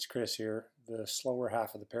It's Chris here, the slower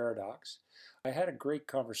half of the paradox. I had a great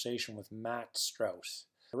conversation with Matt Strauss.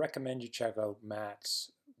 I recommend you check out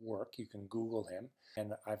Matt's work. You can Google him,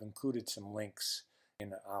 and I've included some links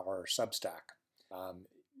in our Substack.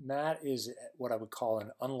 Matt is what I would call an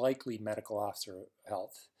unlikely medical officer of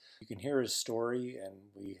health. You can hear his story, and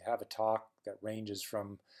we have a talk that ranges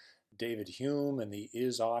from David Hume and the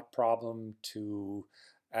is-ought problem to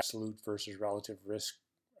absolute versus relative risk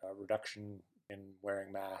reduction in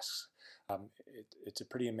wearing masks. It's a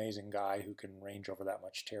pretty amazing guy who can range over that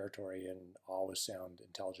much territory and always sound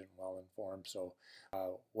intelligent and well informed. So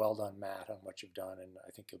well done, Matt, on what you've done, and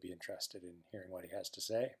I think you'll be interested in hearing what he has to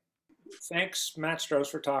say. Thanks, Matt Strauss,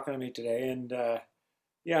 for talking to me today. And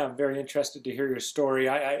yeah, I'm very interested to hear your story.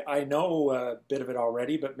 I know a bit of it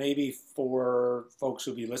already, but maybe for folks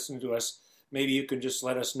who'll be listening to us, maybe you can just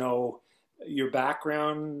let us know your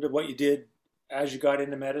background, what you did as you got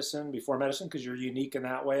into medicine, before medicine, because you're unique in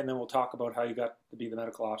that way, and then we'll talk about how you got to be the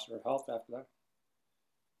medical officer of health after that.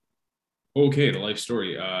 Okay, the life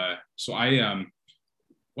story. One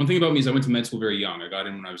thing about me is I went to med school very young. I got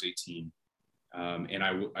in when I was 18. And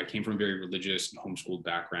I came from a very religious and homeschooled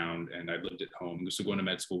background, and I lived at home. So going to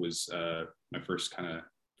med school was my first kind of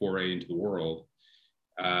foray into the world.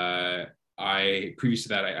 Previous to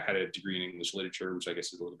that, I had a degree in English literature, which I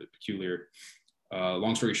guess is a little bit peculiar.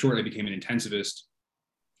 Long story short, I became an intensivist.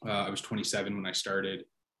 I was 27 when I started.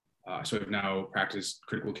 So I've now practiced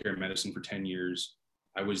critical care medicine for 10 years.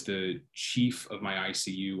 I was the chief of my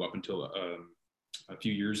ICU up until a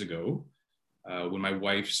few years ago, when my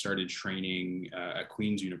wife started training at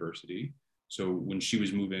Queen's University. So when she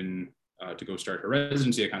was moving to go start her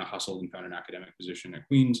residency, I kind of hustled and found an academic position at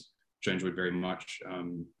Queen's, which I enjoyed very much,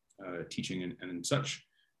 teaching and such.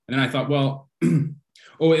 And then I thought, well,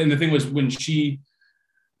 oh, and the thing was when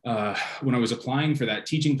I was applying for that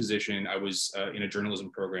teaching position, I was in a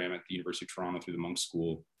journalism program at the University of Toronto through the Monk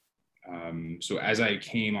School. So as I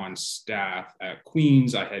came on staff at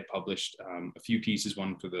Queen's, I had published a few pieces,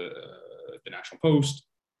 one for the National Post,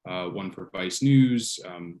 one for Vice News,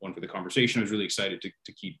 one for The Conversation. I was really excited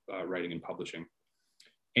to keep writing and publishing.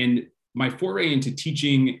 And my foray into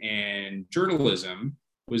teaching and journalism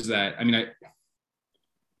was that,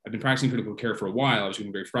 I've been practicing critical care for a while. I was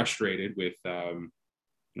getting very frustrated with,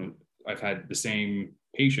 I've had the same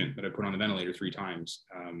patient that I put on the ventilator 3 times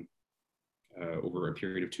over a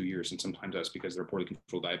period of 2 years. And sometimes that's because they're a poorly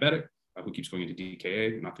controlled diabetic who keeps going into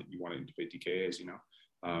DKA. Not that you want to intubate DKA, as you know.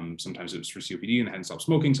 Sometimes it was for COPD and they hadn't stopped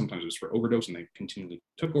smoking. Sometimes it was for overdose and they continually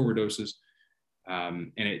took overdoses.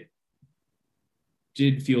 And it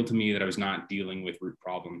did feel to me that I was not dealing with root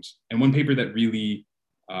problems. And one paper that really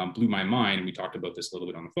blew my mind, and we talked about this a little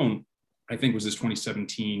bit on the phone, I think was this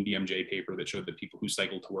 2017 BMJ paper that showed that people who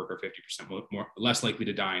cycle to work are 50% less likely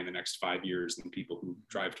to die in the next 5 years than people who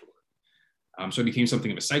drive to work. So I became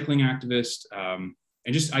something of a cycling activist, and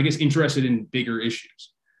just, I guess, interested in bigger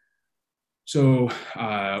issues. So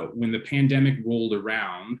when the pandemic rolled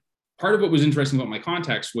around, part of what was interesting about my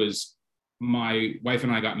context was my wife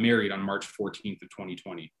and I got married on March 14th of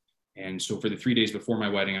 2020. And so for the 3 days before my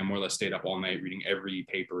wedding, I more or less stayed up all night reading every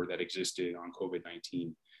paper that existed on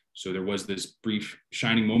COVID-19. So there was this brief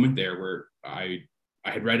shining moment there where I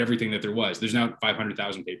had read everything that there was. There's now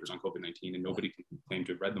 500,000 papers on COVID-19 and nobody can claim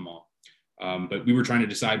to have read them all. But we were trying to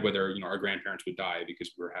decide whether our grandparents would die because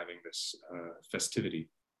we were having this festivity.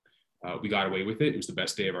 We got away with it. It was the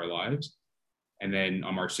best day of our lives. And then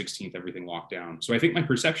on March 16th, everything locked down. So I think my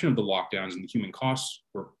perception of the lockdowns and the human costs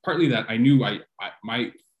were partly that I knew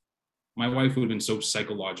my wife would have been so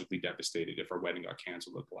psychologically devastated if our wedding got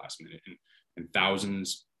canceled at the last minute. And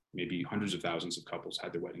thousands, maybe hundreds of thousands of couples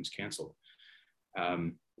had their weddings canceled.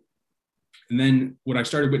 And then what I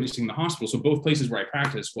started witnessing in the hospital, so both places where I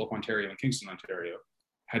practiced, Guelph, Ontario and Kingston, Ontario,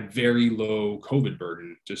 had very low COVID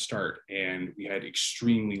burden to start. And we had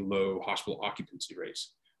extremely low hospital occupancy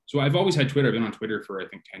rates. So I've always had Twitter. I've been on Twitter for, I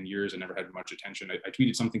think, 10 years and never had much attention. I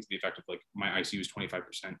tweeted something to the effect of like, my ICU is 25%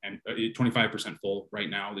 and 25% full right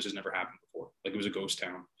now. This has never happened before. Like, it was a ghost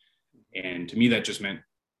town. And to me, that just meant,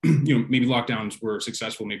 maybe lockdowns were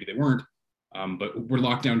successful, maybe they weren't. But we're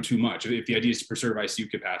locked down too much. If the idea is to preserve ICU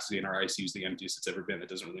capacity and our ICU is the emptiest it's ever been, that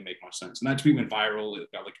doesn't really make much sense. And that tweet went viral.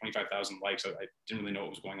 It got like 25,000 likes. I didn't really know what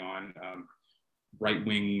was going on.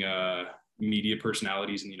 Right-wing media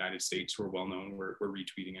personalities in the United States who are well-known were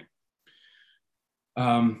retweeting it.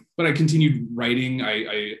 But I continued writing.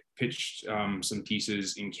 I pitched some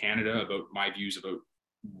pieces in Canada about my views about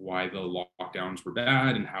why the lockdowns were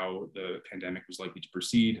bad and how the pandemic was likely to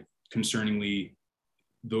proceed. Concerningly,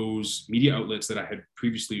 those media outlets that I had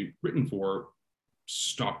previously written for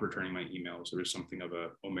stopped returning my emails. There was something of a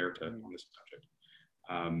omerta on this subject.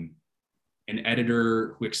 An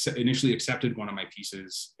editor who initially accepted one of my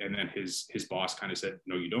pieces, and then his boss kind of said,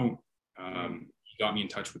 "No, you don't." He got me in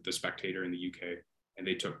touch with the Spectator in the UK, and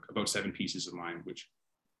they took about 7 pieces of mine, which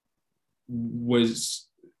was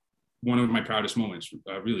one of my proudest moments,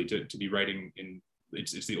 really, to be writing in.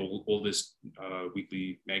 It's the oldest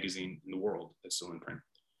weekly magazine in the world that's still in print.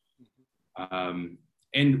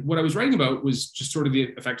 And what I was writing about was just sort of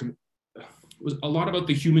the effect of, was a lot about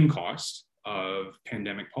the human cost of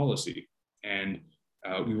pandemic policy. And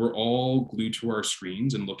we were all glued to our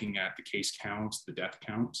screens and looking at the case counts, the death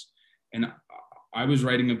counts. And I was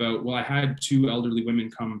writing about, well, I had 2 elderly women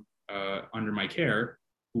come under my care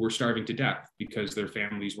who were starving to death because their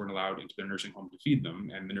families weren't allowed into their nursing home to feed them,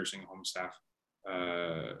 and the nursing home staff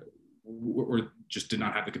or just did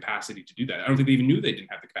not have the capacity to do that. I don't think they even knew they didn't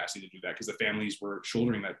have the capacity to do that because the families were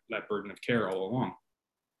shouldering that burden of care all along.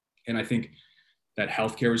 And I think that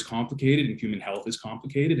healthcare is complicated and human health is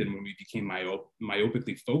complicated. And when we became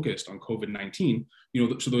myopically focused on COVID-19,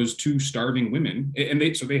 so those 2 starving women, and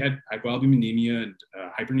they had hypoalbuminemia and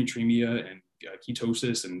hypernatremia and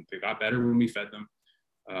ketosis, and they got better when we fed them.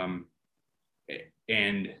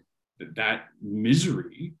 And that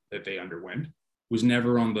misery that they underwent was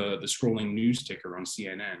never on the scrolling news ticker on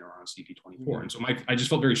CNN or on CP24. And so I just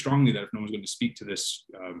felt very strongly that if no one's going to speak to this,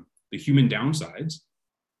 the human downsides,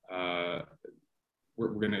 we're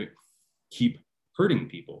going to keep hurting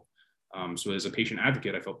people. So as a patient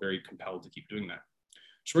advocate, I felt very compelled to keep doing that.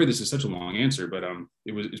 Sorry, this is such a long answer, but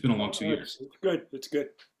it's been a long 2 years. It's good. It's good.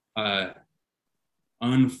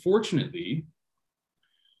 Unfortunately,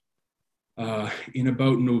 in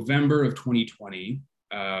about November of 2020,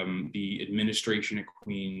 the administration at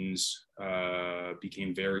Queen's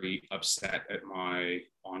became very upset at my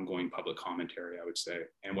ongoing public commentary, I would say.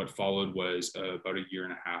 And what followed was about a year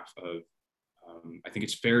and a half of, I think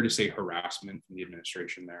it's fair to say, harassment from the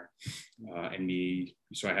administration there. And me,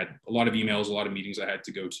 so I had a lot of emails, a lot of meetings I had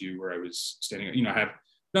to go to where I was standing, I have,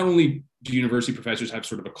 not only do university professors have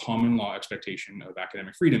sort of a common law expectation of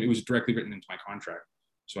academic freedom, it was directly written into my contract.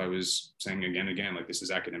 So I was saying again and again, like, this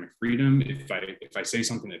is academic freedom. If I say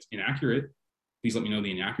something that's inaccurate, please let me know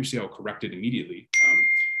the inaccuracy. I'll correct it immediately.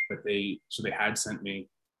 But they had sent me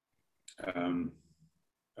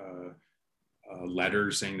a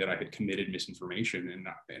letter saying that I had committed misinformation,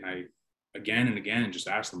 and I again and again just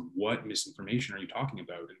asked them, what misinformation are you talking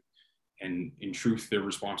about? And in truth, their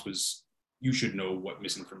response was, you should know what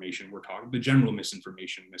misinformation we're talking, the general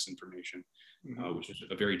misinformation, which is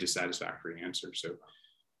a very dissatisfactory answer. So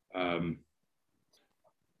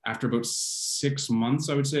after about 6 months,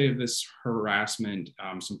 I would say, of this harassment,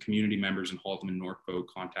 some community members in Haltom and Norfolk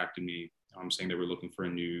contacted me saying they were looking for a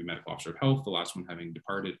new medical officer of health, the last one having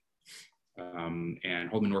departed. And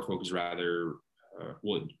Haltom and Norfolk is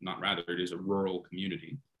it is a rural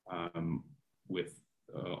community with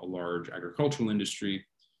a large agricultural industry.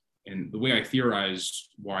 And the way I theorize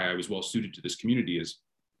why I was well suited to this community is,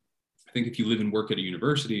 I think if you live and work at a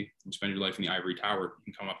university and spend your life in the ivory tower, you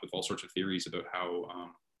can come up with all sorts of theories about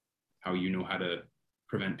how you know how to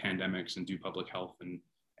prevent pandemics and do public health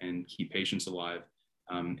and keep patients alive.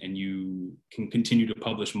 And you can continue to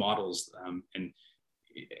publish models. And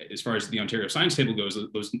as far as the Ontario Science Table goes,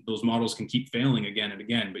 those models can keep failing again and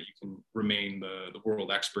again, but you can remain the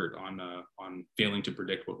world expert on failing to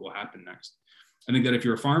predict what will happen next. I think that if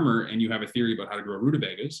you're a farmer and you have a theory about how to grow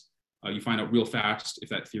rutabagas, you find out real fast if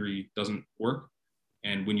that theory doesn't work.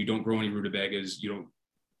 And when you don't grow any rutabagas, you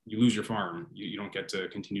lose your farm. You don't get to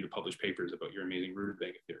continue to publish papers about your amazing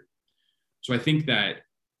rutabaga theory. So I think that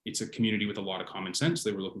it's a community with a lot of common sense.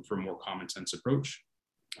 They were looking for a more common sense approach.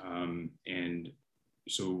 And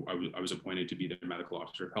so I was appointed to be their medical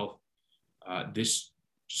officer of health. This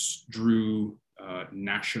drew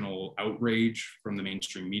national outrage from the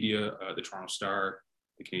mainstream media. The Toronto Star,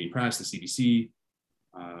 the Canadian Press, the CBC,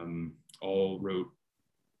 all wrote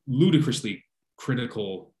ludicrously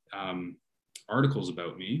critical articles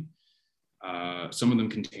about me. Some of them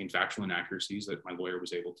contained factual inaccuracies that my lawyer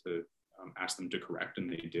was able to ask them to correct,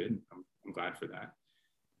 and they did. I'm glad for that.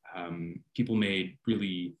 People made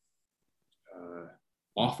really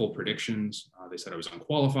awful predictions. They said I was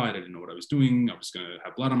unqualified. I didn't know what I was doing. I was going to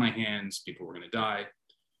have blood on my hands. People were going to die.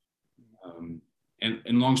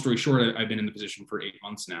 And long story short, I've been in the position for 8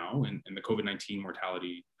 months now, and the COVID-19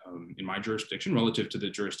 mortality in my jurisdiction, relative to the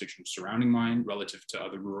jurisdiction surrounding mine, relative to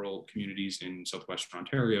other rural communities in southwestern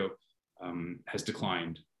Ontario, has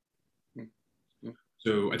declined.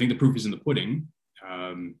 So I think the proof is in the pudding.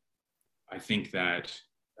 I think that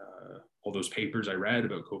all those papers I read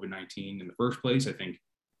about COVID-19 in the first place, I think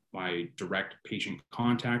my direct patient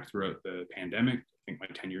contact throughout the pandemic, I think my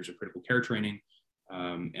 10 years of critical care training,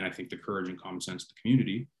 And I think the courage and common sense of the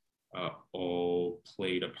community all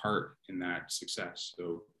played a part in that success.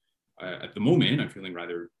 So at the moment, I'm feeling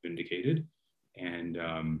rather vindicated and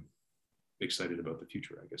excited about the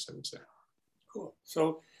future, I guess I would say. Cool.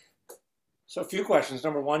 So a few questions.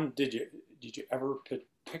 Number one, did you ever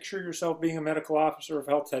picture yourself being a medical officer of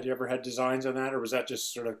health? Had you ever had designs on that, or was that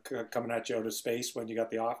just sort of coming at you out of space when you got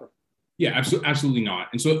the offer? Yeah, absolutely not.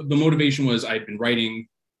 And so the motivation was I'd been writing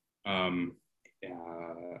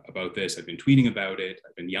about this. I've been tweeting about it.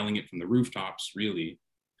 I've been yelling it from the rooftops, really.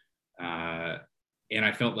 And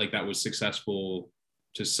I felt like that was successful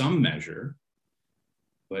to some measure,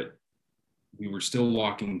 but we were still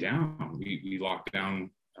locking down. We locked down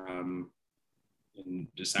in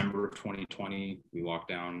December of 2020. We locked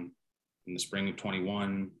down in the spring of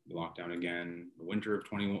 21. We locked down again in the winter of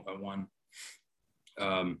 21.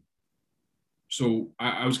 So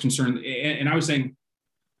I was concerned, and I was saying,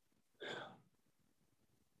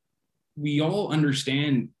 we all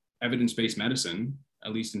understand evidence-based medicine,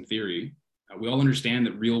 at least in theory. We all understand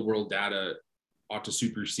that real-world data ought to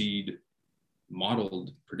supersede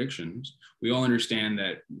modeled predictions. We all understand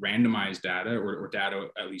that randomized data or data,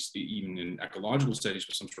 at least even in ecological studies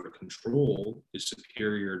with some sort of control, is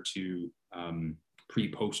superior to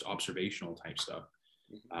pre-post observational type stuff.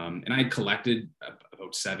 And I had collected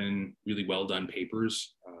about 7 really well done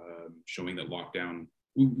papers showing that lockdown,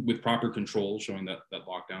 with proper control, showing that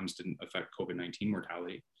lockdowns didn't affect COVID-19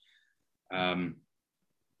 mortality.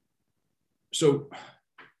 So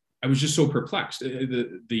I was just so perplexed.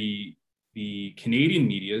 The Canadian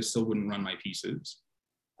media still wouldn't run my pieces.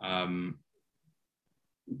 The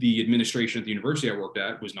administration at the university I worked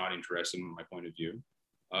at was not interested in my point of view.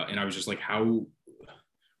 And I was just like, how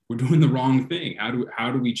we're doing the wrong thing.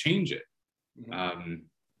 How do we change it? Mm-hmm.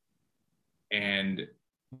 And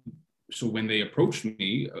so when they approached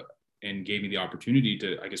me and gave me the opportunity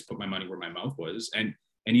to, I guess, put my money where my mouth was, and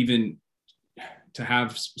even to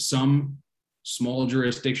have some small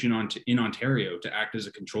jurisdiction in Ontario to act as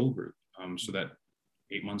a control group, so that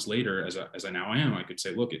 8 months later, as I now am, I could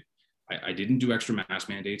say, look, I didn't do extra mask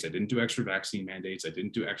mandates, I didn't do extra vaccine mandates, I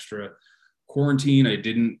didn't do extra quarantine, I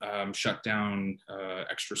didn't shut down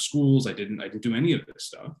extra schools, I didn't do any of this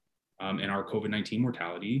stuff, and our COVID-19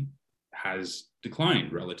 mortality has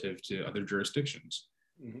declined relative to other jurisdictions.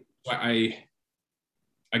 Mm-hmm. So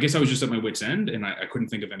I guess I was just at my wit's end, and I couldn't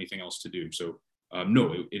think of anything else to do. So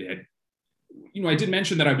no, it had, I did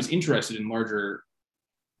mention that I was interested in larger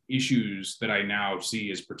issues that I now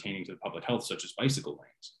see as pertaining to public health, such as bicycle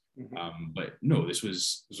lanes. Mm-hmm. But no, this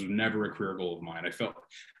was never a career goal of mine. I felt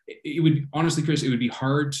it would, honestly, Chris, it would be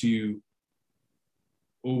hard to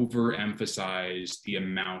overemphasize the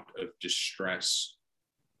amount of distress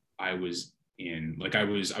I was in. Like I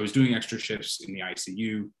was doing extra shifts in the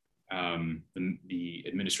ICU. The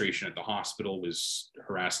administration at the hospital was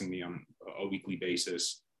harassing me on a weekly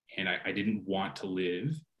basis, and I didn't want to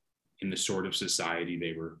live in the sort of society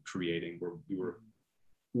they were creating, where we were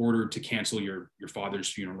ordered to cancel your father's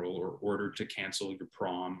funeral, or ordered to cancel your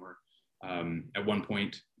prom, or at one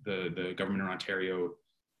point the government of Ontario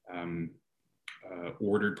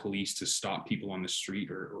ordered police to stop people on the street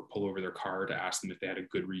or pull over their car to ask them if they had a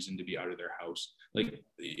good reason to be out of their house. Like,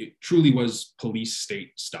 it truly was police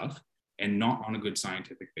state stuff, and not on a good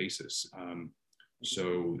scientific basis.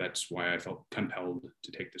 So that's why I felt compelled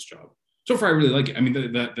to take this job. So far, I really like it. I mean,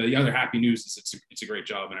 the other happy news is it's a great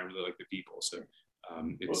job, and I really like the people. So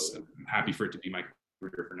I'm happy for it to be my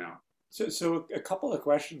career for now. So a couple of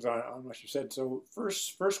questions on what you said. So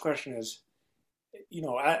first question is,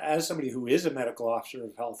 as somebody who is a medical officer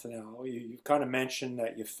of health now, you've kind of mentioned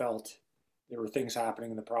that you felt there were things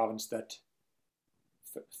happening in the province that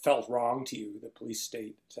felt wrong to you, the police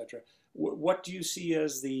state, etc. What do you see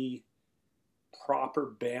as the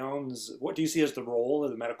proper bounds? What do you see as the role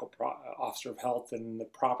of the medical officer of health, and the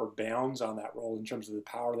proper bounds on that role in terms of the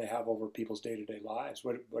power they have over people's day-to-day lives?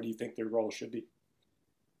 What do you think their role should be?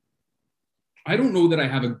 I don't know that I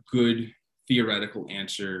have a good theoretical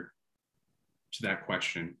answer to that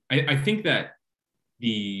question. I think that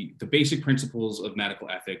the basic principles of medical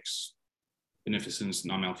ethics, beneficence,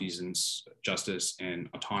 non-malfeasance, justice, and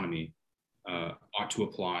autonomy ought to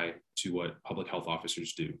apply to what public health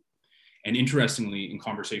officers do. And interestingly, in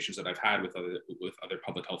conversations that I've had with other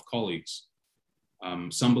public health colleagues,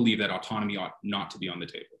 some believe that autonomy ought not to be on the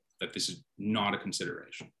table, that this is not a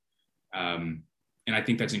consideration. And I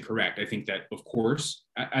think that's incorrect. I think that, of course,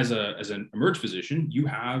 as an emerge physician, you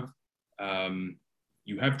have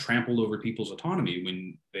trampled over people's autonomy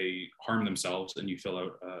when they harm themselves, and you fill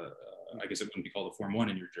out, I guess it wouldn't be called a Form 1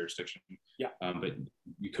 in your jurisdiction, but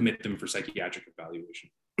you commit them for psychiatric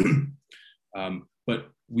evaluation. But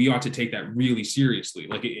we ought to take that really seriously.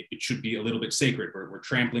 Like it should be a little bit sacred. We're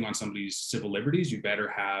trampling on somebody's civil liberties. You better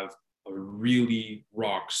have a really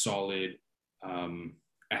rock solid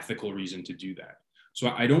ethical reason to do that. So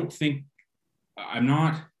I don't think, I'm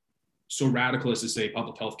not so radical as to say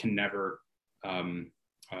public health can never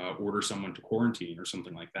order someone to quarantine or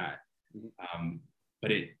something like that.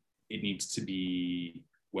 But it needs to be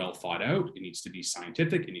well thought out. It needs to be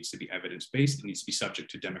scientific. It needs to be evidence-based. It needs to be subject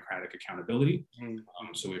to democratic accountability.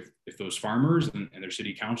 So if those farmers and their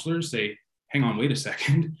city councilors say, hang on, wait a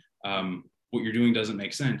second, what you're doing doesn't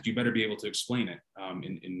make sense, you better be able to explain it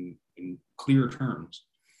in clear terms.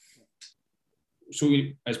 So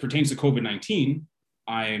as pertains to COVID-19,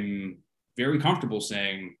 I'm very comfortable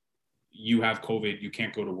saying, you have COVID, you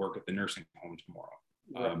can't go to work at the nursing home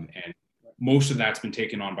tomorrow. And most of that's been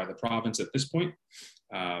taken on by the province at this point.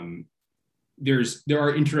 There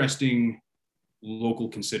are interesting local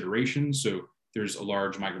considerations. So there's a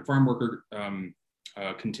large migrant farm worker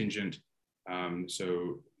contingent.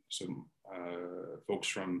 So folks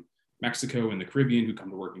from Mexico and the Caribbean who come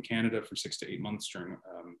to work in Canada for 6 to 8 months during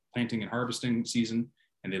planting and harvesting season,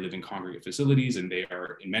 and they live in congregate facilities, and they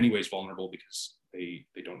are in many ways vulnerable because they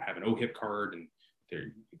don't have an OHIP card, and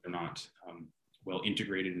they're not well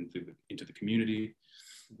integrated into the community.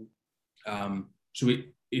 So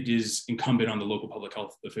it is incumbent on the local public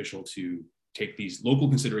health official to take these local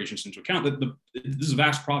considerations into account. This is a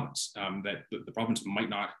vast province that the province might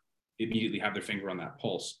not immediately have their finger on that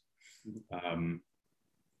pulse.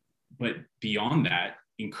 But beyond that,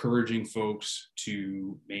 encouraging folks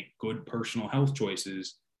to make good personal health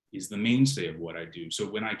choices is the mainstay of what I do. So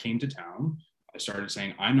when I came to town, I started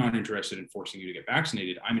saying, I'm not interested in forcing you to get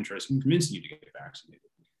vaccinated. I'm interested in convincing you to get vaccinated.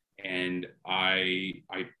 And I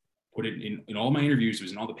put it in all my interviews, it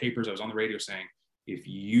was in all the papers, I was on the radio saying, if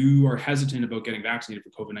you are hesitant about getting vaccinated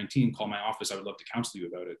for COVID-19, call my office. I would love to counsel you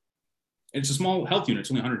about it. And it's a small health unit.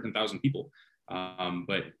 It's only 110,000 people.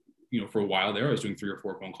 But for a while there, I was doing 3 or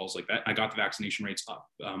 4 phone calls like that. I got the vaccination rates up,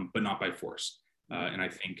 but not by force. And I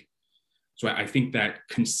think that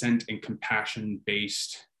consent and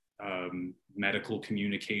compassion-based medical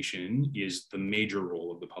communication is the major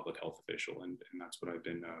role of the public health official, and that's what I've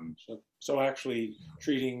been. So actually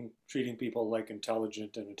treating people like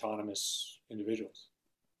intelligent and autonomous individuals.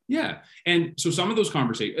 Yeah, and so some of those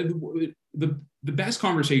conversations, the best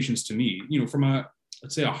conversations to me, from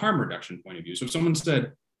let's say a harm reduction point of view. So if someone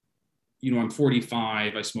said, I'm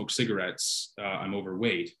 45, I smoke cigarettes, I'm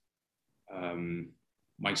overweight.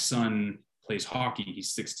 My son plays hockey,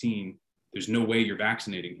 he's 16. There's no way you're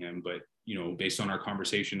vaccinating him, but based on our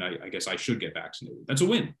conversation, I guess I should get vaccinated. That's a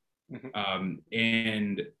win.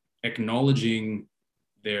 And acknowledging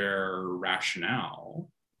their rationale.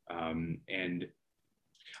 And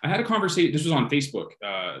I had a conversation, this was on Facebook,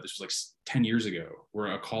 this was like 10 years ago,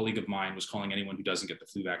 where a colleague of mine was calling anyone who doesn't get the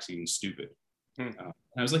flu vaccine stupid. And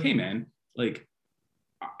I was like, hey man,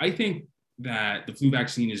 I think that the flu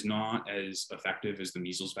vaccine is not as effective as the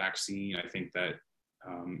measles vaccine. I think that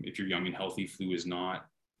if you're young and healthy, flu is not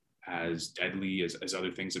as deadly as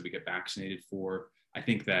other things that we get vaccinated for. I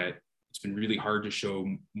think that it's been really hard to show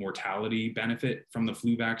mortality benefit from the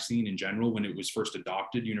flu vaccine in general. When it was first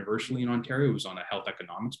adopted universally in Ontario, it was on a health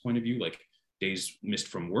economics point of view, like days missed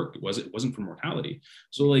from work. It wasn't for mortality.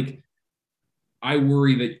 So I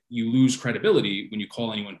worry that you lose credibility when you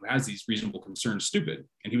call anyone who has these reasonable concerns stupid.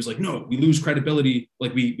 And he was like, no, we lose credibility.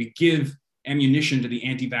 We give ammunition to the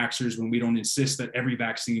anti-vaxxers when we don't insist that every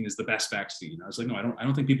vaccine is the best vaccine. I was like, no, I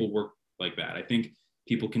don't think people work like that. I think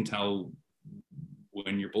people can tell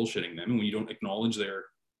when you're bullshitting them, and when you don't acknowledge their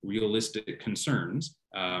realistic concerns,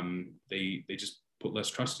 they just put less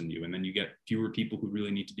trust in you, and then you get fewer people who really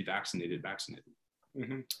need to be vaccinated.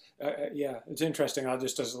 Yeah, it's interesting. I'll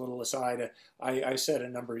just, as a little aside, I said a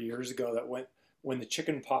number of years ago that when the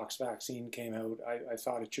chickenpox vaccine came out, I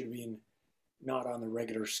thought it should have been not on the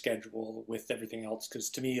regular schedule with everything else,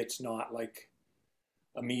 because to me it's not like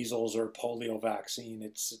a measles or polio vaccine.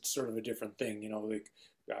 It's sort of a different thing.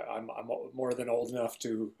 I'm more than old enough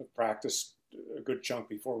to have practiced a good chunk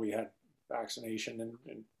before we had vaccination,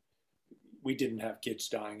 and we didn't have kids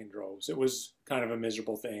dying in droves. It was kind of a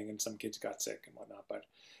miserable thing, and some kids got sick and whatnot, but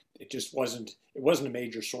it just wasn't a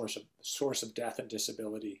major source of death and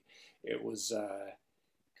disability. It was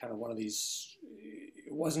kind of one of these,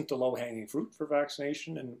 it wasn't the low-hanging fruit for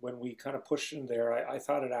vaccination. And when we kind of pushed in there, I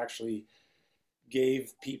thought it actually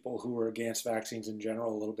gave people who were against vaccines in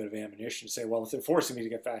general a little bit of ammunition to say, well, if they're forcing me to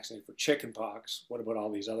get vaccinated for chickenpox, what about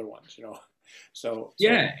all these other ones, So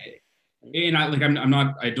yeah. And I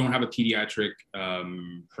don't have a pediatric,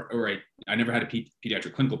 I never had a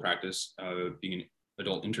pediatric clinical practice, being an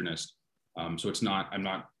adult internist. So I'm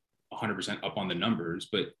not 100% up on the numbers,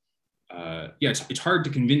 but yeah, it's hard to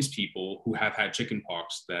convince people who have had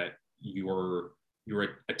chickenpox that you're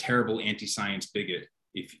a terrible anti-science bigot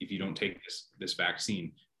if you don't take this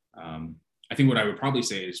vaccine. I think what I would probably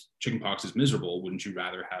say is chickenpox is miserable. Wouldn't you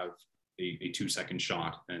rather have a 2-second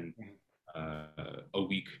shot than a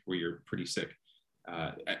week where you're pretty sick?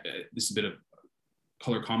 This is a bit of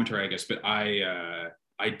color commentary, I guess, but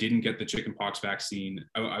I didn't get the chickenpox vaccine.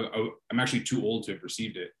 I'm actually too old to have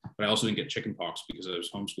received it, but I also didn't get chickenpox because I was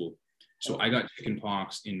homeschooled. So I got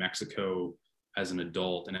chickenpox in Mexico as an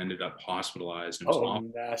adult and ended up hospitalized.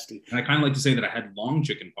 And nasty. And I kind of like to say that I had long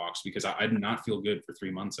chickenpox because I did not feel good for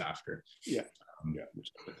 3 months after. Yeah.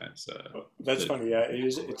 That's funny. Yeah,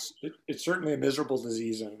 it's certainly a miserable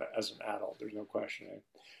disease as an adult. There's no question.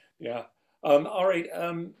 Yeah. All right.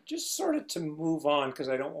 Just sort of to move on because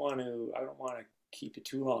I don't want to keep it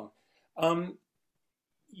too long.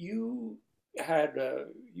 You had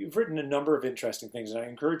you've written a number of interesting things, and I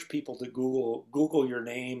encourage people to Google your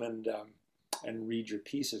name and read your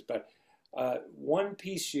pieces. But one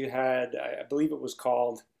piece you had, I believe it was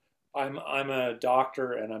called "I'm a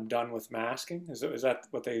doctor and I'm done with masking." Is that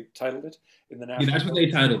what they titled it in the National? Yeah, that's what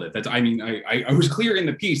they titled it. I was clear in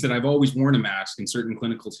the piece that I've always worn a mask in certain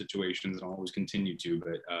clinical situations and I'll always continue to,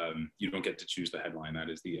 but you don't get to choose the headline. That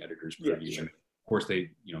is the editor's purview. Yeah, sure. Of course,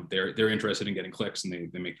 they're interested in getting clicks and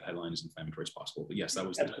they make the headline as inflammatory as possible. But yes, that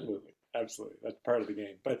was absolutely that's part of the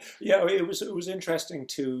game. But yeah, it was interesting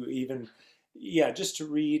to even just to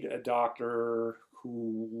read a doctor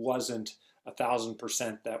who wasn't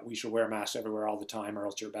 1,000% that we should wear masks everywhere all the time or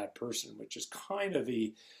else you're a bad person, which is kind of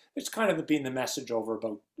been the message over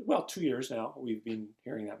about 2 years now. We've been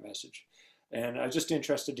hearing that message, and I'm just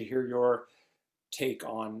interested to hear your take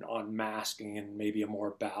on masking and maybe a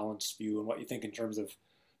more balanced view and what you think in terms of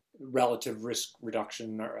relative risk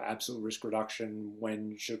reduction or absolute risk reduction.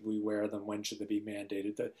 When should we wear them? When should they be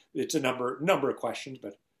mandated? It's a number of questions,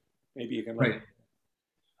 but maybe you can. Right.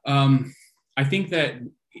 I think that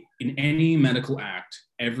in any medical act,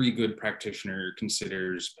 every good practitioner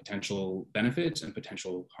considers potential benefits and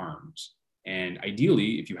potential harms. And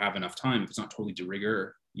ideally, if you have enough time, if it's not totally de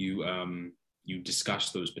rigueur, you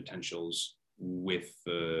discuss those potentials with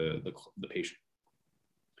the patient.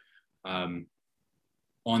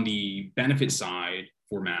 On the benefit side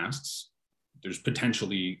for masks, there's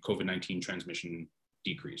potentially COVID-19 transmission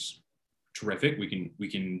decrease. Terrific. We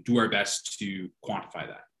can do our best to quantify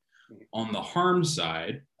that. On the harms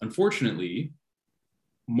side, unfortunately,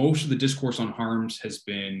 most of the discourse on harms has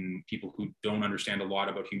been people who don't understand a lot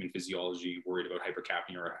about human physiology, worried about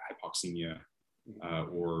hypercapnia or hypoxemia,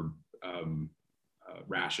 or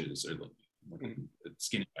rashes or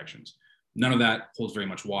skin infections. None of that holds very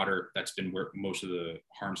much water. That's been where most of the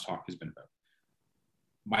harms talk has been about.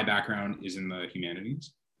 My background is in the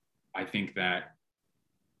humanities. I think that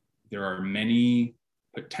there are many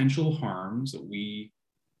potential harms that we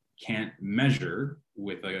can't measure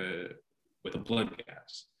with a blood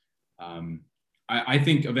gas. I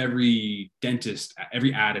think of every dentist,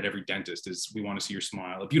 every ad at every dentist is, we want to see your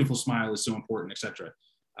smile. A beautiful smile is so important, etc.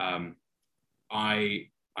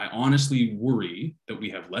 I honestly worry that we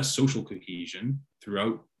have less social cohesion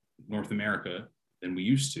throughout North America than we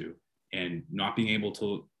used to, and not being able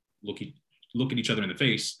to look at each other in the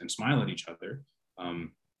face and smile at each other,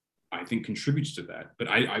 I think contributes to that. But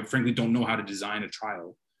I frankly don't know how to design a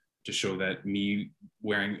trial to show that me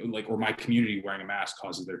wearing, or my community wearing a mask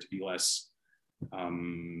causes there to be less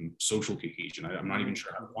social cohesion. I'm not even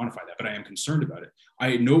sure how to quantify that, but I am concerned about it.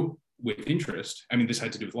 I note with interest, I mean, this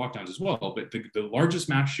had to do with lockdowns as well, but the largest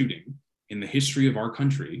mass shooting in the history of our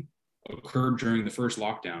country occurred during the first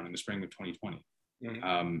lockdown in the spring of 2020.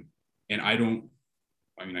 And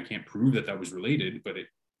I can't prove that was related, but it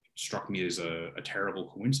struck me as a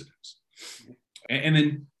terrible coincidence. And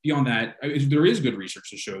then beyond that, there is good research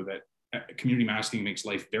to show that community masking makes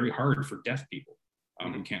life very hard for deaf people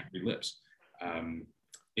who can't read lips.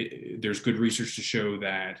 There's good research to show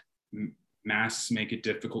that masks make it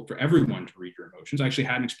difficult for everyone to read your emotions. I actually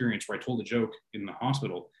had an experience where I told a joke in the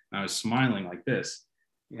hospital and I was smiling like this.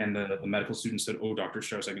 And the medical student said, "Oh, Dr.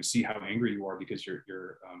 Strauss, I can see how angry you are because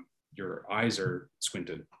your eyes are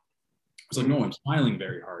squinted." I was like, "No, I'm smiling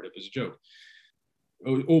very hard. It was a joke."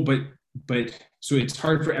 But so it's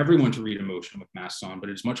hard for everyone to read emotion with masks on, but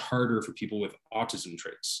it's much harder for people with autism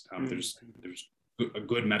traits. There's a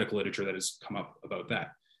good medical literature that has come up about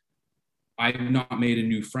that. I've not made a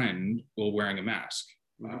new friend while wearing a mask.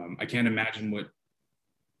 I can't imagine what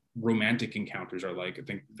romantic encounters are like.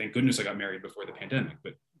 Thank goodness I got married before the pandemic,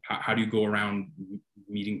 but how do you go around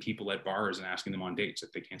meeting people at bars and asking them on dates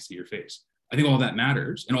if they can't see your face? I think all that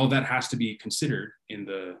matters, and all that has to be considered in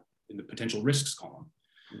the potential risks column.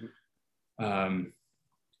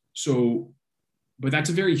 But that's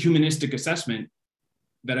a very humanistic assessment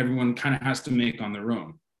that everyone kind of has to make on their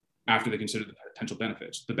own after they consider the potential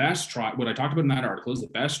benefits. The best trial, what I talked about in that article, is the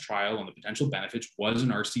best trial on the potential benefits was an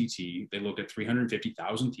RCT. They looked at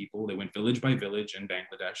 350,000 people. They went village by village in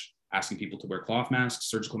Bangladesh, asking people to wear cloth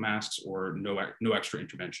masks, surgical masks, or no extra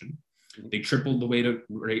intervention. They tripled the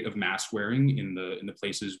rate of mask wearing in the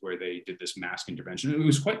places where they did this mask intervention. It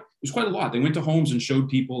was quite a lot. They went to homes and showed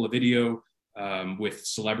people a video with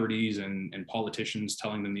celebrities and politicians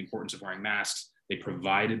telling them the importance of wearing masks. They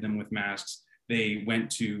provided them with masks. They went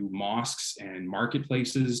to mosques and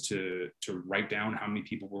marketplaces to write down how many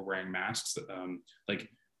people were wearing masks, like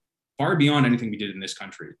far beyond anything we did in this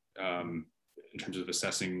country in terms of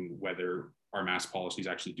assessing whether our mask policies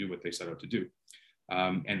actually do what they set out to do.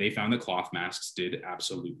 And they found that cloth masks did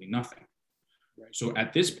absolutely nothing. Right. So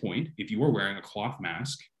at this point, if you are wearing a cloth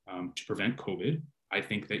mask to prevent COVID, I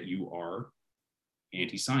think that you are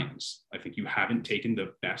anti-science. I think you haven't taken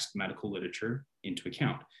the best medical literature into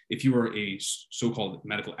account. If you are a so-called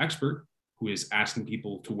medical expert who is asking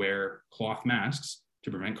people to wear cloth masks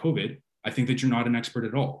to prevent COVID, I think that you're not an expert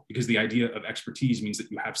at all, because the idea of expertise means that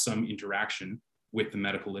you have some interaction with the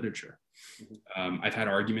medical literature. I've had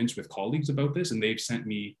arguments with colleagues about this, and they've sent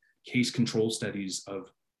me case control studies of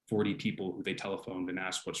 40 people who they telephoned and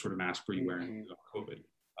asked, what sort of mask were you wearing on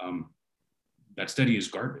COVID? That study is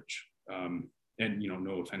garbage. And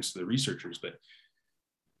no offense to the researchers, but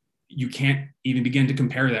you can't even begin to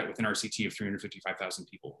compare that with an RCT of 355,000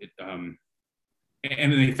 people. And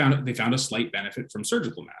they found a slight benefit from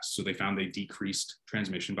surgical masks. So they found they decreased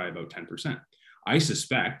transmission by about 10%. I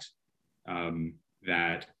suspect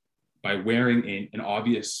that by wearing an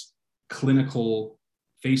obvious clinical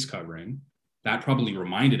face covering, that probably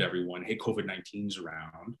reminded everyone, hey, COVID-19's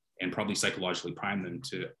around, and probably psychologically primed them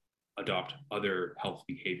to adopt other health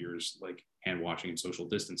behaviors like hand washing and social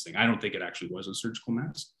distancing. I don't think it actually was a surgical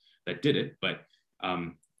mask that did it, but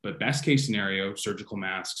best case scenario, surgical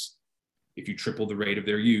masks, if you triple the rate of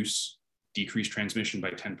their use, decrease transmission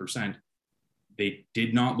by 10%. They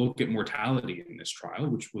did not look at mortality in this trial,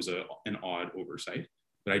 which was an odd oversight,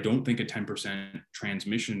 but I don't think a 10%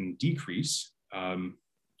 transmission decrease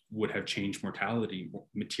would have changed mortality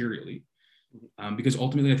materially. Because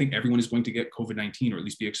ultimately, I think everyone is going to get COVID-19 or at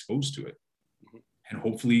least be exposed to it. And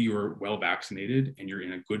hopefully you're well vaccinated and you're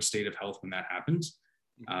in a good state of health when that happens.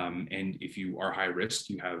 And if you are high risk,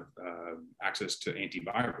 you have access to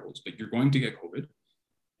antivirals, but you're going to get COVID,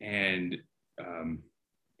 and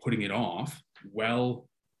putting it off while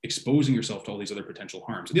exposing yourself to all these other potential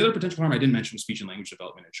harms. The other potential harm I didn't mention was speech and language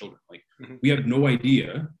development in children. Like we have no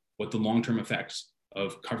idea what the long-term effects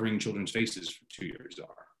of covering children's faces for 2 years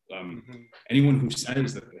are. Anyone who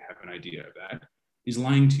says that they have an idea of that is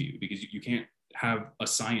lying to you, because you can't have a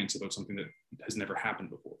science about something that has never happened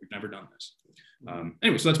before. We've never done this.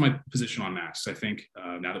 Anyway, so that's my position on masks. I think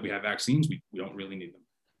now that we have vaccines, we don't really need them.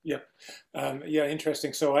 Yeah,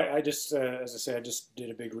 interesting. So I just, as I say, I just did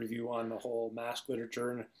a big review on the whole mask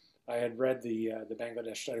literature, and I had read the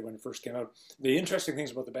Bangladesh study when it first came out. The interesting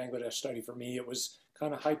things about the Bangladesh study for me, it was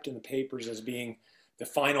kind of hyped in the papers as being the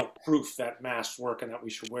final proof that masks work and that we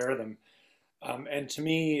should wear them. And to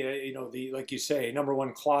me, like you say, number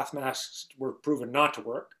one, cloth masks were proven not to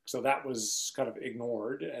work. So that was kind of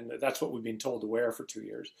ignored. And that's what we've been told to wear for 2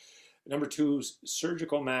 years. Number two,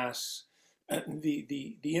 surgical masks.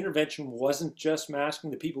 The intervention wasn't just masking.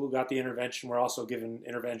 The people who got the intervention were also given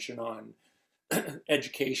intervention on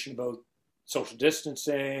education about social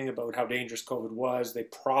distancing, about how dangerous COVID was. They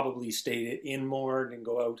probably stayed in more, didn't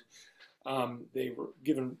go out. They were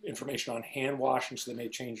given information on hand washing, so they may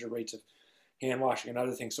change the rates of hand washing and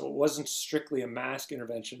other things. So it wasn't strictly a mask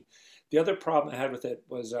intervention. The other problem I had with it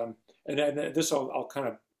was, and this I'll kind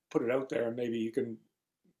of put it out there, and maybe you can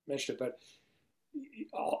mention it, but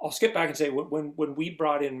I'll skip back and say when we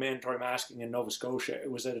brought in mandatory masking in Nova Scotia,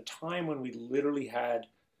 it was at a time when we literally had,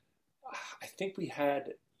 I think we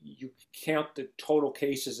had, you count the total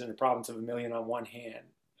cases in the province of 1 million on one hand.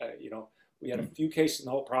 We had a few cases in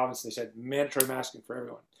the whole province. They said mandatory masking for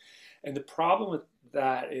everyone. And the problem with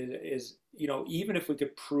that is even if we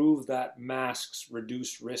could prove that masks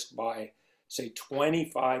reduce risk by, say,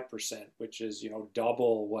 25%, which is,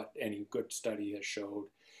 double what any good study has showed,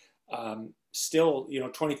 still,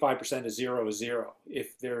 25% of zero is zero.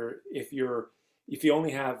 If you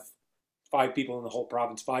only have 5 people in the whole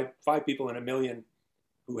province, five people in 1 million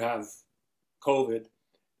who have COVID,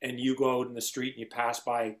 and you go out in the street and you pass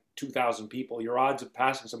by 2,000 people, your odds of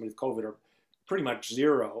passing somebody with COVID are pretty much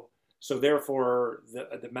zero. So therefore,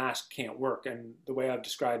 the mask can't work. And the way I've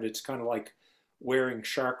described it, it's kind of like wearing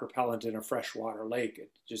shark repellent in a freshwater lake.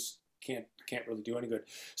 It just can't really do any good.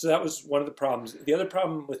 So that was one of the problems. The other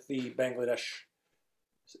problem with the Bangladesh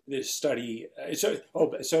this study, so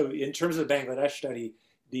in terms of the Bangladesh study,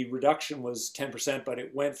 the reduction was 10%, but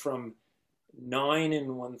it went from 9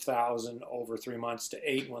 in 1,000 over 3 months to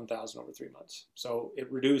 8 in 1,000 over 3 months. So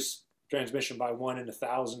it reduced transmission by 1 in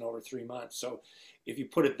 1,000 over 3 months. So if you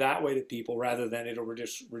put it that way to people, rather than it'll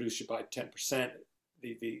reduce you by 10%,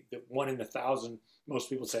 the 1 in 1,000, most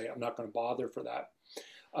people say, I'm not going to bother for that.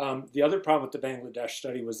 The other problem with the Bangladesh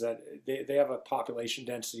study was that they have a population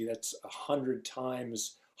density that's 100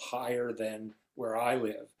 times higher than where I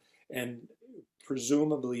live. And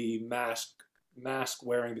presumably mask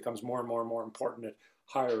wearing becomes more and more and more important at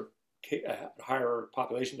higher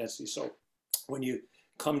population density. So when you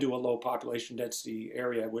come to a low population density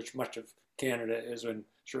area, which much of Canada is, and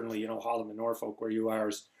certainly Holland and Norfolk, where you are,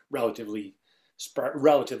 is relatively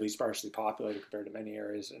sparsely populated compared to many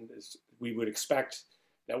areas, and we would expect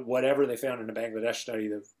that whatever they found in the Bangladesh study,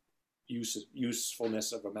 the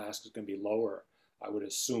usefulness of a mask is going to be lower, I would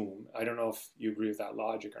assume. I don't know if you agree with that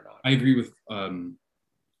logic or not. I agree with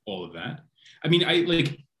all of that. I mean,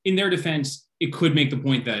 in their defense, it could make the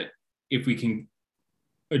point that if we can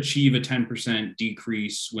achieve a 10%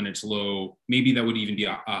 decrease when it's low, maybe that would even be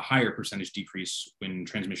a higher percentage decrease when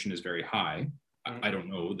transmission is very high. Mm-hmm. I don't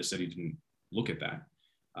know. The study didn't look at that.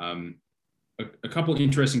 A couple of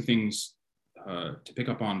interesting things to pick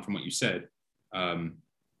up on from what you said.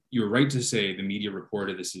 You were right to say the media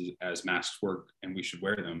reported this as masks work and we should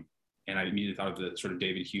wear them. And I immediately thought of the sort of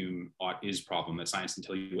David Hume ought is problem, that science can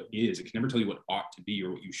tell you what is. It can never tell you what ought to be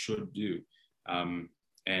or what you should do.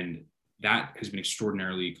 And that has been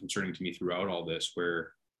extraordinarily concerning to me throughout all this,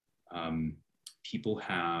 where people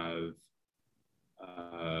have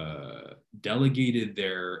delegated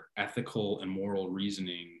their ethical and moral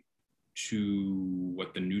reasoning to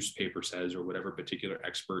what the newspaper says or whatever particular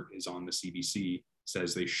expert is on the CBC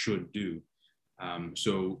says they should do.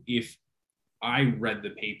 So if I read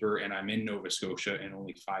the paper and I'm in Nova Scotia and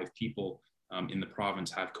only 5 people in the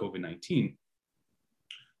province have COVID-19,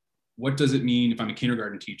 what does it mean if I'm a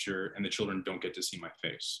kindergarten teacher and the children don't get to see my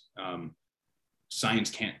face?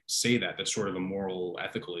 Science can't say that. That's sort of a moral,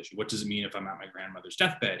 ethical issue. What does it mean if I'm at my grandmother's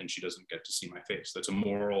deathbed and she doesn't get to see my face? That's a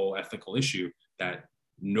moral, ethical issue that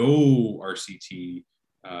no RCT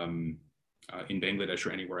in Bangladesh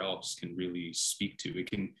or anywhere else can really speak to.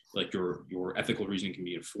 It can, like, your ethical reasoning can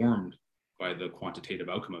be informed by the quantitative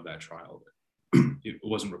outcome of that trial. It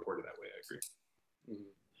wasn't reported that way, I agree. Mm-hmm.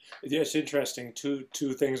 Yeah, it's interesting.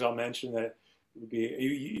 Two things I'll mention that would be,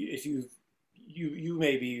 if you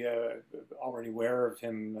may be already aware of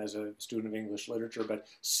him as a student of English literature, but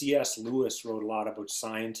C.S. Lewis wrote a lot about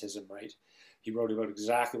scientism, right? He wrote about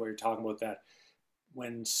exactly what you're talking about, that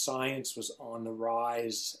when science was on the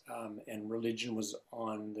rise and religion was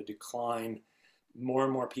on the decline, more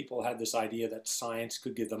and more people had this idea that science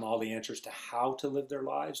could give them all the answers to how to live their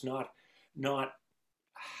lives, not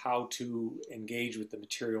how to engage with the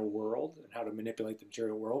material world and how to manipulate the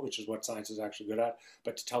material world, which is what science is actually good at,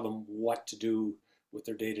 but to tell them what to do with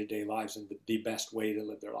their day-to-day lives and the best way to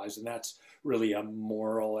live their lives. And that's really a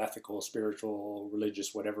moral, ethical, spiritual,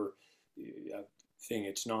 religious, whatever thing.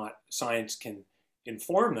 It's not. Science can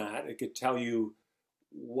inform that. It could tell you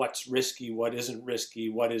what's risky, what isn't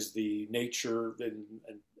risky, what is the nature and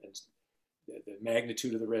the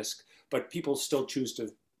magnitude of the risk. But people still choose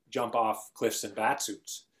to jump off cliffs in bat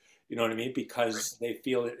suits, you know what I mean? Because they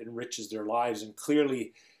feel it enriches their lives. And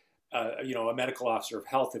clearly, a medical officer of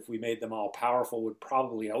health, if we made them all powerful, would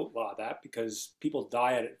probably outlaw that, because people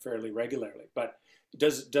die at it fairly regularly. But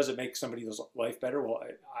does it make somebody's life better? Well,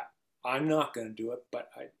 I'm not going to do it, but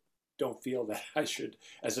I don't feel that I should,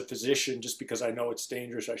 as a physician, just because I know it's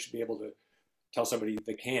dangerous, I should be able to tell somebody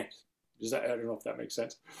they can't. I don't know if that makes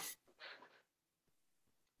sense.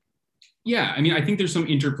 Yeah, I mean, I think there's some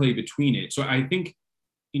interplay between it. So I think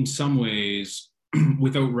in some ways,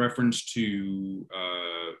 without reference to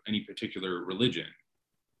any particular religion,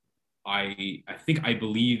 I think I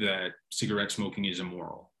believe that cigarette smoking is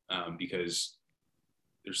immoral, because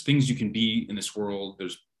there's things you can be in this world,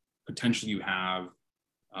 there's potential you have,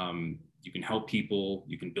 you can help people,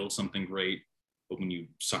 you can build something great, but when you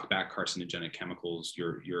suck back carcinogenic chemicals,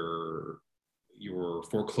 you're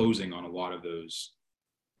foreclosing on a lot of those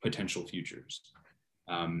potential futures.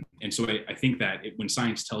 And so I think that when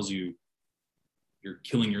science tells you you're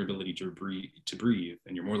killing your ability to breathe,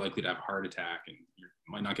 and you're more likely to have a heart attack, and you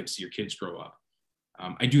might not get to see your kids grow up,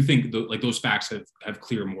 I do think those facts have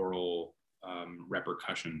clear moral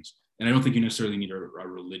repercussions. And I don't think you necessarily need a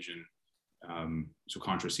religion. So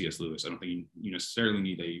contra C.S. Lewis, I don't think you necessarily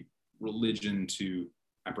need a religion to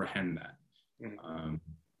apprehend that. Mm-hmm.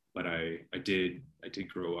 But I did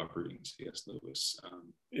grow up reading C.S. Lewis.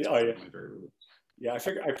 Oh yeah. Yeah, I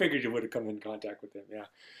figured you would have come in contact with him.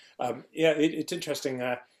 Yeah, it's interesting.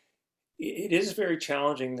 It is very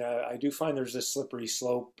challenging. I do find there's this slippery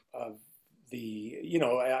slope of the,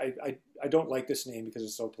 I don't like this name because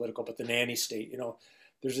it's so political, but the nanny state.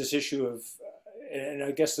 There's this issue of, and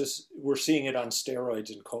I guess we're seeing it on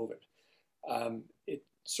steroids in COVID. It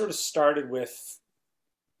sort of started with,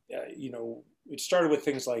 it started with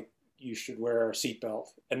things like you should wear a seatbelt,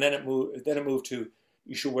 and then it moved to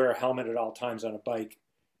you should wear a helmet at all times on a bike.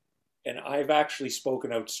 And I've actually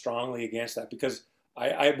spoken out strongly against that because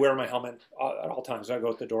I wear my helmet at all times. I go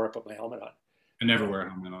out the door, I put my helmet on. I never wear a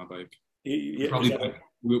helmet on a bike.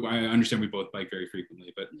 I understand we both bike very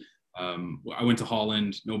frequently, but I went to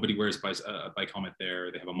Holland. Nobody wears a bike helmet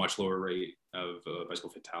there. They have a much lower rate of bicycle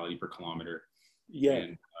fatality per kilometer. Yeah.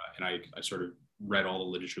 And I sort of read all the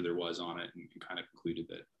literature there was on it and kind of concluded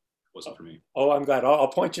that wasn't for me. Oh, I'm glad. I'll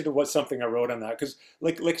point you to something I wrote on that because,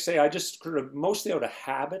 like say, I just sort of mostly out of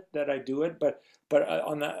habit that I do it, but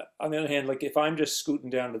on the other hand, like if I'm just scooting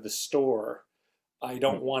down to the store, I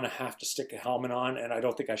don't want to have to stick a helmet on, and I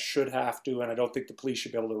don't think I should have to, and I don't think the police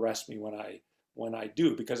should be able to arrest me when I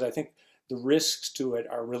do, because I think the risks to it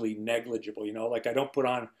are really negligible. Like I don't put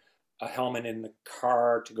on a helmet in the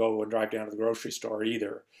car to go and drive down to the grocery store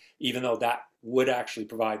either, even though that would actually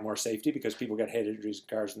provide more safety because people get head injuries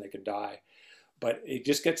in cars and they can die. But it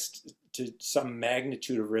just gets to some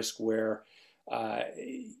magnitude of risk where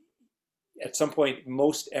at some point,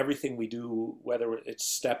 most everything we do, whether it's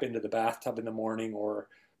step into the bathtub in the morning or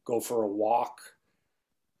go for a walk,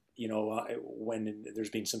 when there's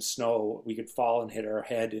been some snow, we could fall and hit our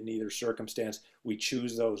head in either circumstance. We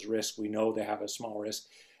choose those risks. We know they have a small risk.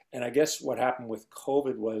 And I guess what happened with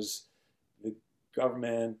COVID was the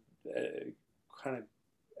government kind of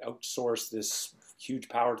outsourced this huge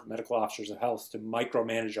power to medical officers of health to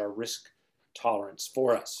micromanage our risk tolerance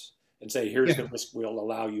for us and say, here's the risk we'll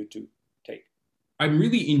allow you to take. I'm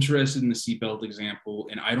really interested in the seatbelt example,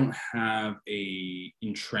 and I don't have a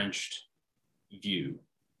entrenched view.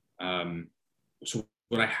 So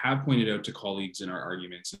what I have pointed out to colleagues in our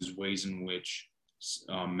arguments is ways in which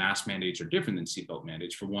mask mandates are different than seatbelt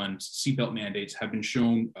mandates. For one, seatbelt mandates have been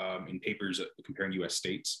shown in papers comparing U.S.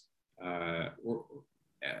 states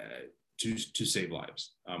to save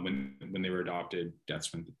lives. When they were adopted,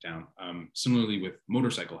 deaths went down. Similarly with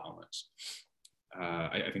motorcycle helmets.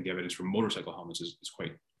 I think the evidence for motorcycle helmets is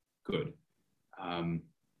quite good. And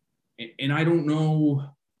I don't know,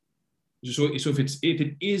 so if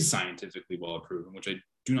it is scientifically well proven, which I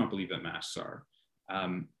do not believe that masks are.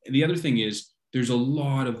 The other thing is there's a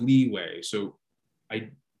lot of leeway. So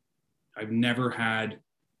I've never had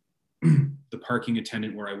the parking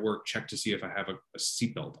attendant where I work check to see if I have a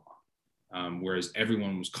seatbelt on, whereas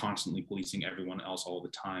everyone was constantly policing everyone else all the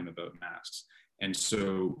time about masks. And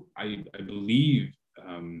so I believe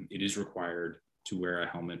it is required to wear a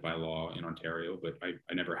helmet by law in Ontario, but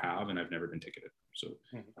I never have, and I've never been ticketed. So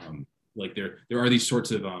like there are these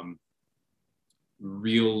sorts of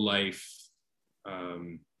real life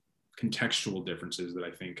contextual differences that I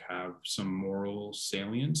think have some moral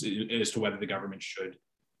salience as to whether the government should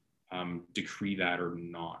decree that or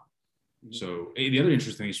not. Mm-hmm. So the other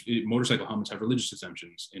interesting thing is motorcycle helmets have religious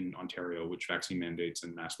exemptions in Ontario, which vaccine mandates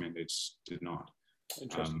and mask mandates did not.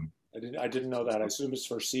 Interesting. I didn't know that. I assume it's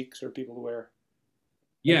for Sikhs or people to wear.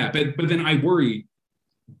 Yeah, but then I worry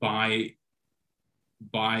by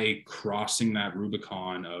crossing that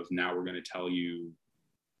Rubicon of now we're going to tell you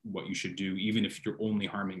what you should do, even if you're only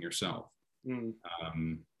harming yourself.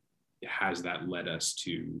 Has that led us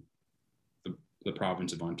to the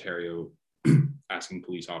province of Ontario asking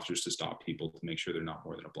police officers to stop people to make sure they're not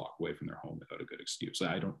more than a block away from their home without a good excuse?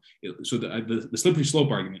 So the slippery slope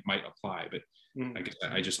argument might apply, but I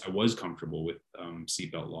guess I was comfortable with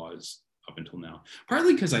seatbelt laws up until now,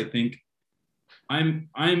 partly because I think I am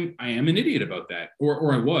an idiot about that,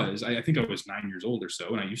 or I was. I think I was 9 years old or so,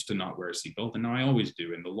 and I used to not wear a seatbelt, and now I always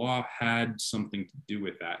do. And the law had something to do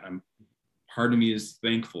with that. Part of me is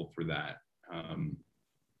thankful for that.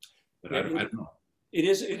 But I don't know. It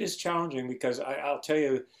is challenging because I'll tell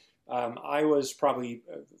you, I was pretty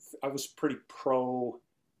pro.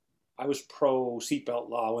 I was pro seatbelt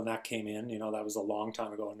law when that came in. That was a long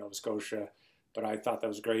time ago in Nova Scotia, but I thought that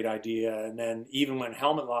was a great idea. And then even when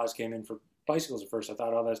helmet laws came in for bicycles at first, I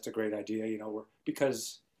thought, oh, that's a great idea,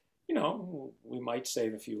 because we might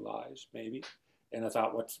save a few lives maybe. And I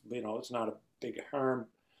thought, it's not a big harm.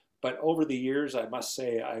 But over the years, I must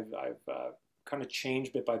say, I've kind of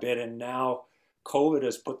changed bit by bit, and now COVID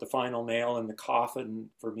has put the final nail in the coffin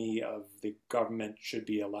for me of the government should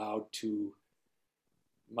be allowed to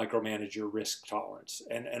micromanage your risk tolerance.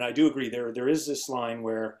 And I do agree there is this line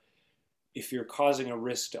where if you're causing a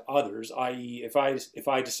risk to others, i.e., if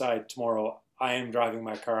I decide tomorrow I am driving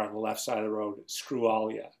my car on the left side of the road, screw all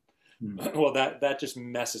of you. Well, that just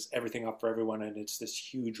messes everything up for everyone, and it's this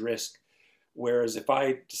huge risk. Whereas if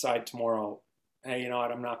I decide tomorrow, hey, you know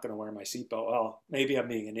what, I'm not going to wear my seatbelt, well, maybe I'm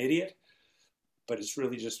being an idiot, but it's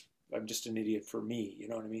really just I'm just an idiot for me. You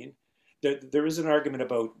know what I mean? There is an argument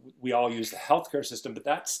about we all use the healthcare system, but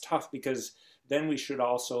that's tough because then we should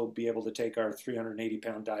also be able to take our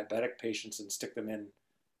 380-pound diabetic patients and stick them in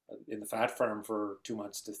the fat farm for 2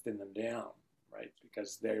 months to thin them down, right?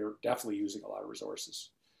 Because they're definitely using a lot of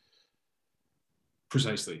resources.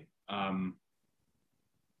 Precisely.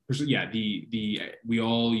 Yeah, we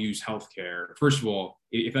all use healthcare. First of all,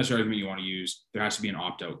 if that's the argument you want to use, there has to be an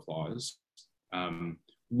opt-out clause,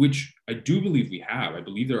 which I do believe we have. I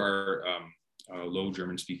believe there are low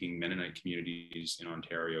German-speaking Mennonite communities in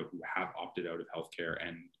Ontario who have opted out of healthcare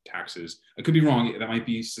and taxes. I could be wrong. That might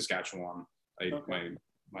be Saskatchewan. I'd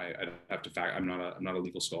have to fact. I'm not a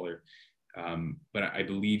legal scholar. But I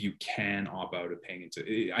believe you can opt out of paying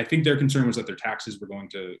into. I think their concern was that their taxes were going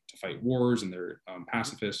to fight wars, and they're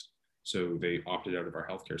pacifist, so they opted out of our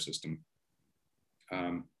healthcare system.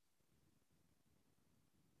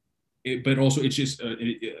 But also, it's just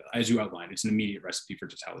as you outlined, it's an immediate recipe for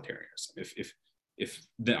totalitarianism. If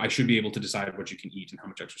I should be able to decide what you can eat and how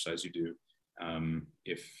much exercise you do,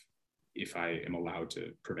 if I am allowed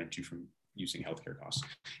to prevent you from using healthcare costs.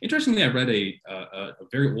 Interestingly, I read a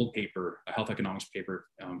very old paper, a health economics paper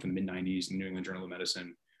from the mid-90s in the New England Journal of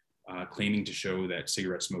Medicine, claiming to show that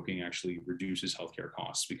cigarette smoking actually reduces healthcare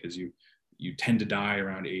costs because you tend to die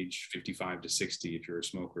around age 55 to 60 if you're a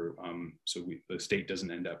smoker. So the state doesn't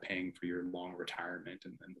end up paying for your long retirement,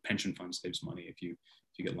 and the pension fund saves money if you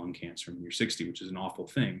get lung cancer when you're 60, which is an awful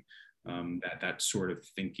thing. That sort of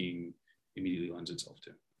thinking immediately lends itself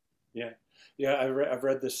to. Yeah, I've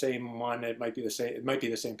read the same one. It might be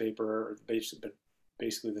the same paper, but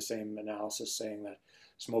basically the same analysis saying that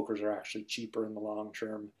smokers are actually cheaper in the long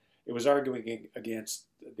term. It was arguing against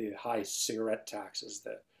the high cigarette taxes,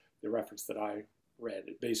 the reference that I read,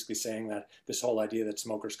 basically saying that this whole idea that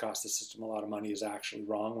smokers cost the system a lot of money is actually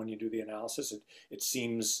wrong when you do the analysis. It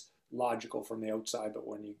seems logical from the outside, but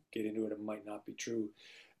when you get into it, it might not be true.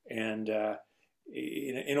 And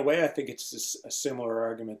in a way, I think it's a similar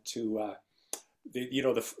argument to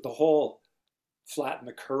the whole flatten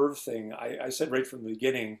the curve thing. I said right from the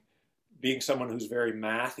beginning, being someone who's very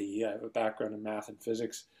mathy, I have a background in math and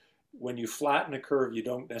physics, when you flatten a curve, you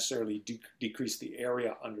don't necessarily decrease the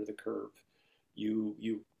area under the curve. You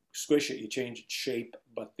squish it, you change its shape,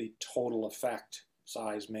 but the total effect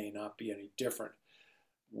size may not be any different,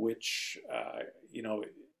 which,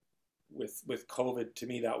 with COVID, to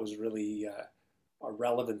me, that was really a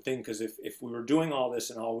relevant thing, because if we were doing all this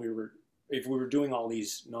and if we were doing all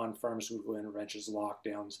these non-pharmaceutical interventions,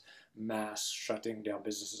 lockdowns, mass shutting down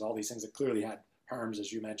businesses, all these things that clearly had harms,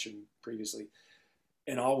 as you mentioned previously,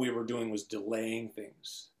 and all we were doing was delaying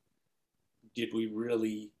things, did we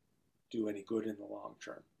really do any good in the long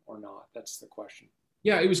term or not? That's the question.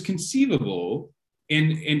 Yeah, it was conceivable.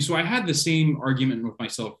 And so I had the same argument with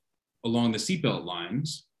myself along the seatbelt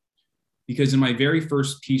lines, because in my very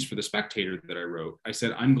first piece for The Spectator that I wrote, I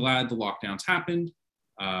said, I'm glad the lockdowns happened,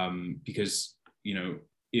 because,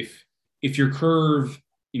 if your curve,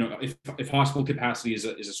 if hospital capacity is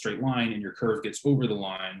a straight line and your curve gets over the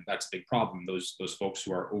line, that's a big problem. Those folks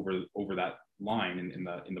who are over that line in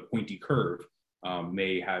the pointy curve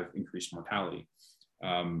may have increased mortality.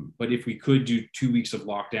 But if we could do 2 weeks of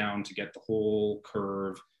lockdown to get the whole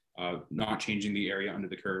curve, not changing the area under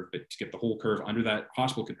the curve, but to get the whole curve under that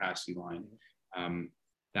hospital capacity line,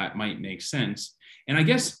 that might make sense. And I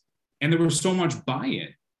guess, and there was so much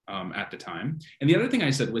buy-in at the time. And the other thing I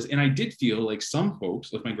said was, and I did feel like some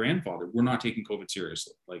folks, like my grandfather, were not taking COVID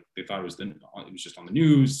seriously. Like they thought it was just on the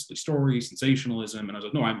news, the story, sensationalism. And I was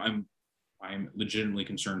like, no, I'm legitimately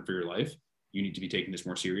concerned for your life. You need to be taking this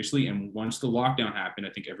more seriously. And once the lockdown happened, I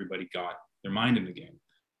think everybody got their mind in the game.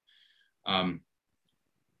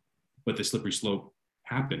 But the slippery slope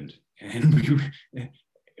happened, and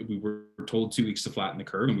we were told 2 weeks to flatten the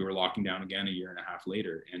curve, and we were locking down again a year and a half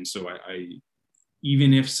later. And so I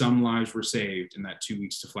even if some lives were saved in that 2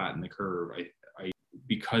 weeks to flatten the curve, I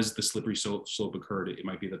because the slippery slope occurred, it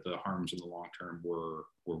might be that the harms in the long term were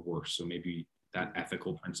worse. So maybe that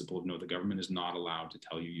ethical principle of, no, the government is not allowed to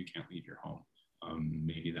tell you can't leave your home,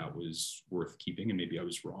 maybe that was worth keeping, and maybe I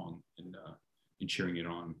was wrong in cheering it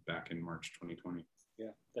on back in March 2020. Yeah,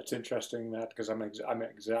 that's interesting, Matt, because I'm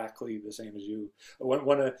exactly the same as you.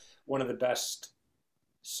 One of the best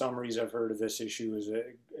summaries I've heard of this issue is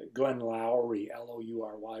Glenn Loury,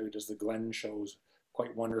 Loury, who does the Glenn shows,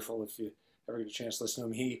 quite wonderful. If you ever get a chance to listen to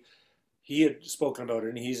him, he had spoken about it,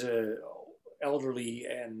 and he's a elderly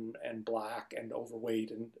and black and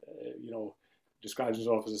overweight, and describes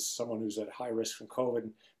himself as someone who's at high risk from COVID.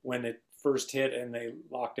 When it first hit and they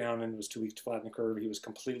locked down and it was 2 weeks to flatten the curve, he was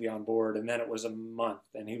completely on board. And then it was a month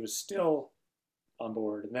and he was still on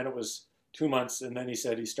board. And then it was 2 months. And then he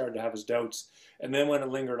said he started to have his doubts. And then when it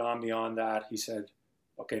lingered on beyond that, he said,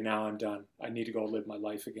 okay, now I'm done. I need to go live my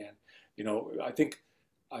life again. I think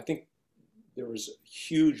there was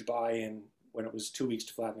huge buy-in when it was 2 weeks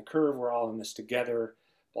to flatten the curve. We're all in this together,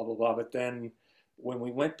 blah, blah, blah. But then when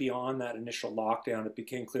we went beyond that initial lockdown, it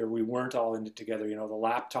became clear we weren't all in it together. The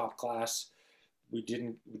laptop class, we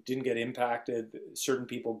didn't get impacted. Certain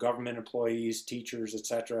people, government employees, teachers,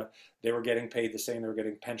 etc., they were getting paid the same. They were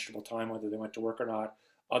getting pensionable time whether they went to work or not.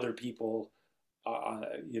 Other people,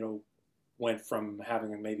 went from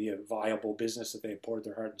having maybe a viable business that they had poured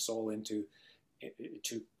their heart and soul into,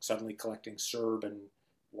 to suddenly collecting CERB and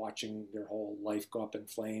watching their whole life go up in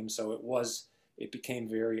flames. So it became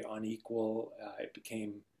very unequal. It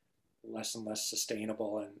became less and less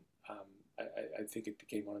sustainable. And I think it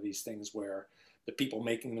became one of these things where the people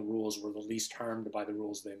making the rules were the least harmed by the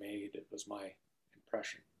rules they made. It was my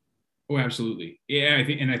impression. Oh, absolutely. Yeah, I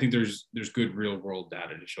think there's good real world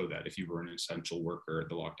data to show that if you were an essential worker,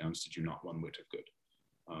 the lockdowns did you not one whit of good.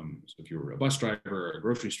 So if you were a bus driver or a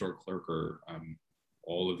grocery store clerk or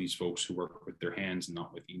all of these folks who work with their hands and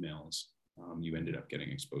not with emails, you ended up getting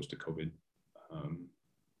exposed to COVID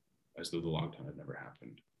as though the lockdown had never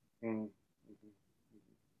happened. Mm-hmm.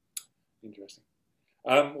 Interesting.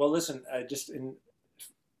 Well, listen, just in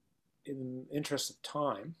the interest of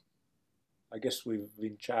time, I guess we've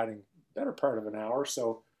been chatting better part of an hour,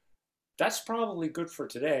 so that's probably good for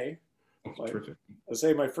today. Oh, terrific. I'll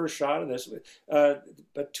say my first shot of this.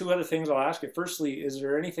 But two other things I'll ask you. Firstly, is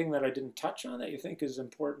there anything that I didn't touch on that you think is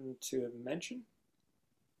important to mention?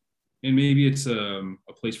 And maybe it's a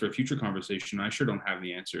place for a future conversation. I sure don't have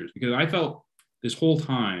the answers because I felt this whole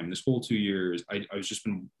time, this whole 2 years, I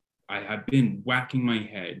have been whacking my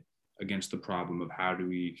head against the problem of how do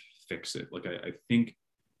we fix it. Like I think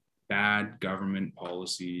bad government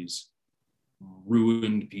policies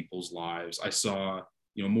ruined people's lives. I saw,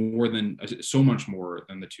 so much more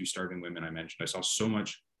than the two starving women I mentioned. I saw so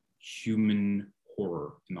much human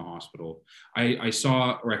horror in the hospital. I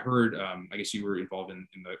saw, or I heard, I guess you were involved in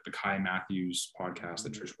the Kai Matthews podcast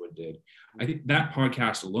that Trish Wood did. I think that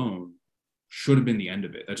podcast alone should have been the end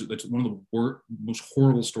of it. That's one of the most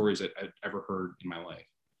horrible stories that I've ever heard in my life.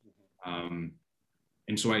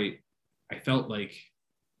 And so I felt like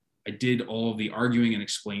I did all the arguing and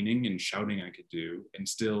explaining and shouting I could do, and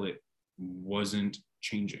still it wasn't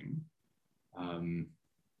changing. And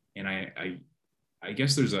I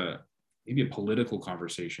guess there's maybe a political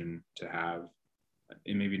conversation to have,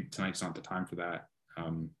 and maybe tonight's not the time for that.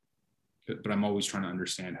 But I'm always trying to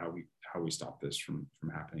understand how we stop this from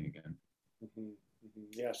happening again. Mm-hmm. Mm-hmm.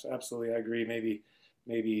 Yes, absolutely. I agree. Maybe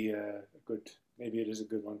it is a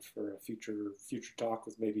good one for a future talk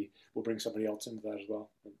with. Maybe we'll bring somebody else into that as well.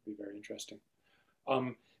 It'd be very interesting.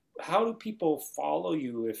 How do people follow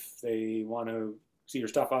you if they want to see your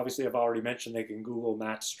stuff? Obviously, I've already mentioned they can Google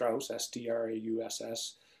Matt Strauss, Strauss,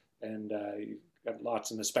 and you've got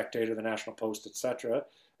lots in the Spectator, the National Post, etc.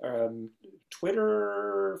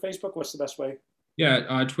 Twitter, Facebook, what's the best way?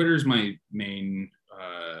 Yeah, Twitter is my main.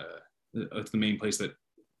 It's the main place that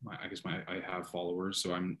I have followers.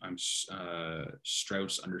 So I'm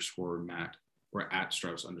Strauss_Matt or at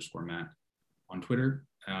Strauss_Matt on Twitter.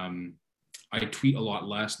 I tweet a lot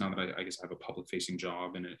less now that I guess I have a public facing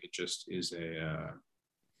job, and it just is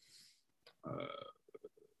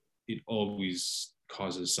it always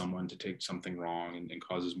causes someone to take something wrong and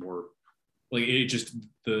causes more, like it just,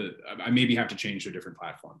 I maybe have to change to a different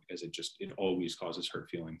platform because it always causes hurt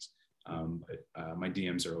feelings. But my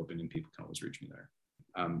DMs are open and people can always reach me there.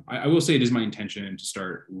 I will say it is my intention to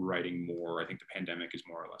start writing more. I think the pandemic is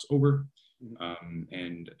more or less over.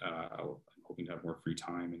 And I'm hoping to have more free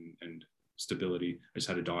time and stability. I just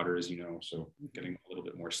had a daughter, as you know, so getting a little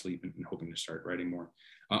bit more sleep and hoping to start writing more.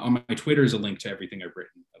 On my Twitter is a link to everything I've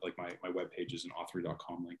written. Like my webpage is an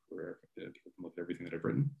author.com link where people can look at everything that I've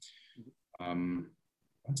written.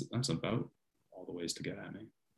 That's about all the ways to get at me.